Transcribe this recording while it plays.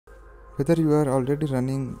Whether you are already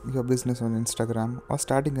running your business on Instagram or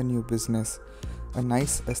starting a new business, a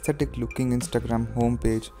nice aesthetic looking Instagram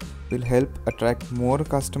homepage will help attract more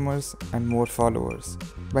customers and more followers.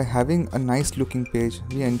 By having a nice looking page,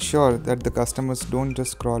 we ensure that the customers don't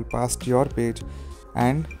just scroll past your page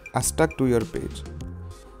and are stuck to your page.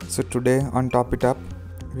 So today on Top It Up,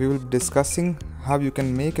 we will be discussing how you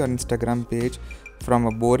can make your Instagram page from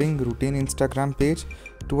a boring routine Instagram page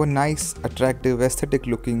to a nice, attractive, aesthetic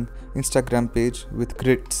looking Instagram page with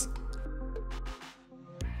grids.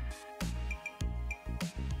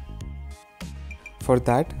 For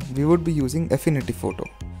that, we would be using Affinity Photo.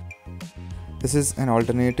 This is an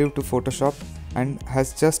alternative to Photoshop and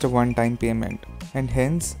has just a one-time payment, and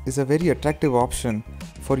hence is a very attractive option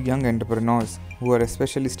for young entrepreneurs who are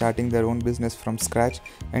especially starting their own business from scratch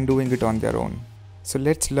and doing it on their own. So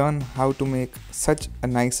let's learn how to make such a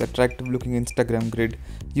nice attractive looking Instagram grid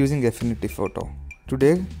using Affinity Photo.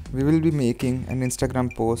 Today we will be making an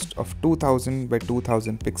Instagram post of 2000 by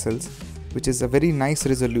 2000 pixels, which is a very nice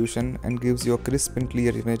resolution and gives you a crisp and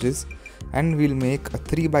clear images, and we'll make a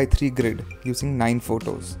 3 by 3 grid using 9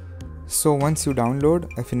 photos. So once you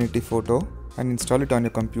download Affinity Photo and install it on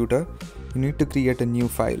your computer, you need to create a new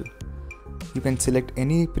file. You can select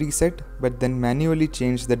any preset but then manually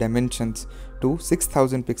change the dimensions to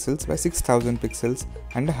 6000 pixels by 6000 pixels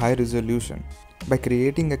and a high resolution. By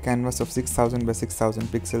creating a canvas of 6000 by 6000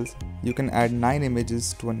 pixels, you can add 9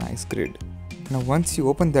 images to a nice grid. Now once you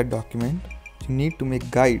open that document, you need to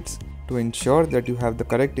make guides to ensure that you have the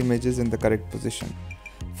correct images in the correct position.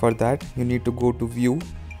 For that, you need to go to View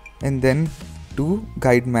and then to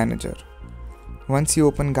Guide Manager. Once you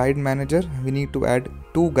open Guide Manager, we need to add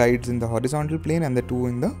 2 guides in the horizontal plane and the 2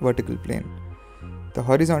 in the vertical plane. The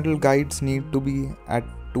horizontal guides need to be at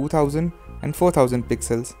 2000 and 4000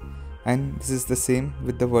 pixels, and this is the same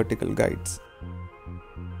with the vertical guides.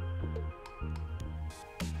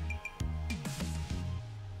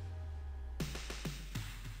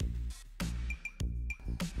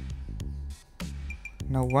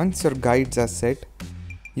 Now once your guides are set,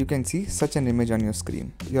 you can see such an image on your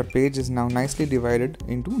screen. Your page is now nicely divided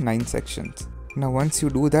into 9 sections. Now once you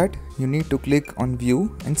do that, you need to click on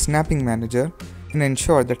View and Snapping Manager and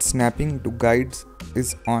ensure that snapping to guides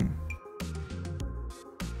is on.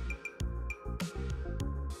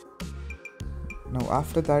 Now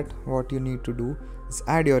after that, what you need to do is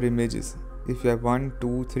add your images. If you have 1,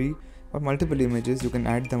 2, 3 or multiple images, you can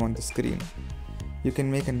add them on the screen. You can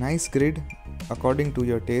make a nice grid according to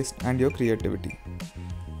your taste and your creativity.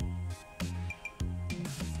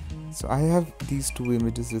 So I have these 2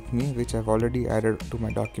 images with me which I've already added to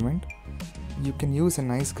my document. You can use a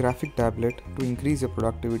nice graphic tablet to increase your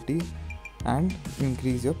productivity and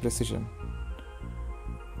increase your precision.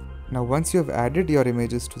 Now once you have added your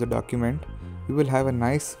images to the document, you will have a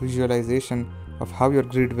nice visualization of how your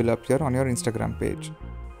grid will appear on your Instagram page.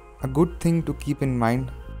 A good thing to keep in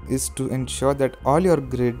mind is to ensure that all your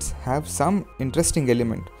grids have some interesting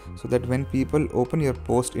element, so that when people open your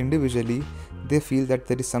post individually, they feel that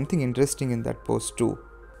there is something interesting in that post too.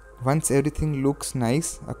 Once everything looks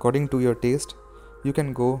nice according to your taste, you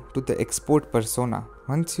can go to the export persona.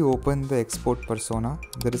 Once you open the export persona,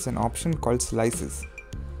 there is an option called slices.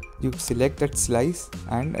 You select that slice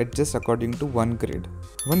and adjust according to one grid.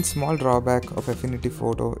 One small drawback of Affinity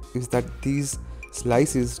Photo is that these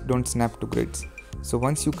slices don't snap to grids. So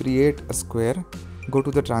once you create a square, go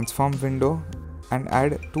to the transform window and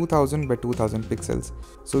add 2000 by 2000 pixels,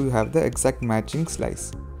 so you have the exact matching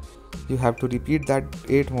slice. You have to repeat that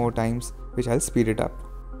 8 more times, which I'll speed it up.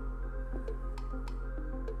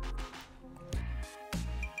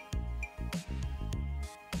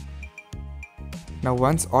 Now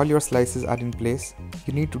once all your slices are in place,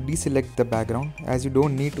 you need to deselect the background as you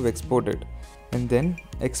don't need to export it, and then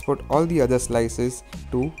export all the other slices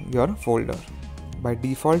to your folder. By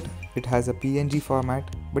default, it has a PNG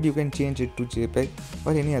format, but you can change it to JPEG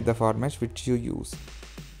or any other format which you use.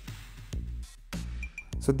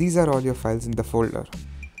 So these are all your files in the folder.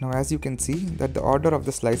 Now as you can see that the order of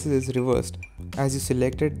the slices is reversed, as you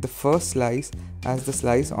selected the first slice as the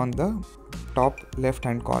slice on the top left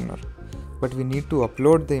hand corner. But we need to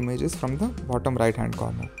upload the images from the bottom right hand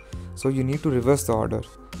corner. So you need to reverse the order.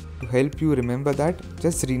 To help you remember that,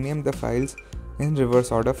 just rename the files in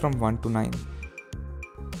reverse order from 1 to 9.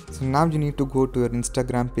 So now you need to go to your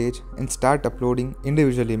Instagram page and start uploading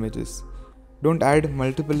individual images. Don't add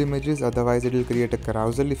multiple images, otherwise it will create a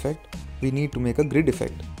carousel effect. We need to make a grid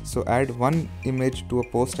effect. So add one image to a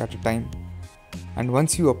post at a time. And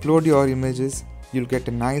once you upload your images, you'll get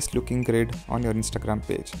a nice looking grid on your Instagram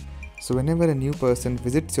page. So whenever a new person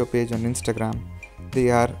visits your page on Instagram, they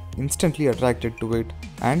are instantly attracted to it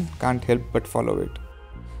and can't help but follow it.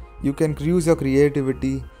 You can use your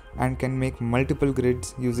creativity and can make multiple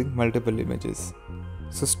grids using multiple images.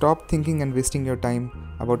 So stop thinking and wasting your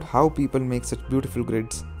time about how people make such beautiful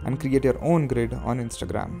grids and create your own grid on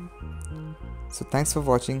Instagram. So thanks for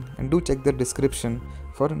watching, and do check the description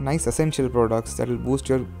for nice essential products that will boost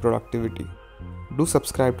your productivity. Do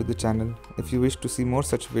subscribe to the channel if you wish to see more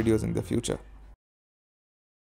such videos in the future.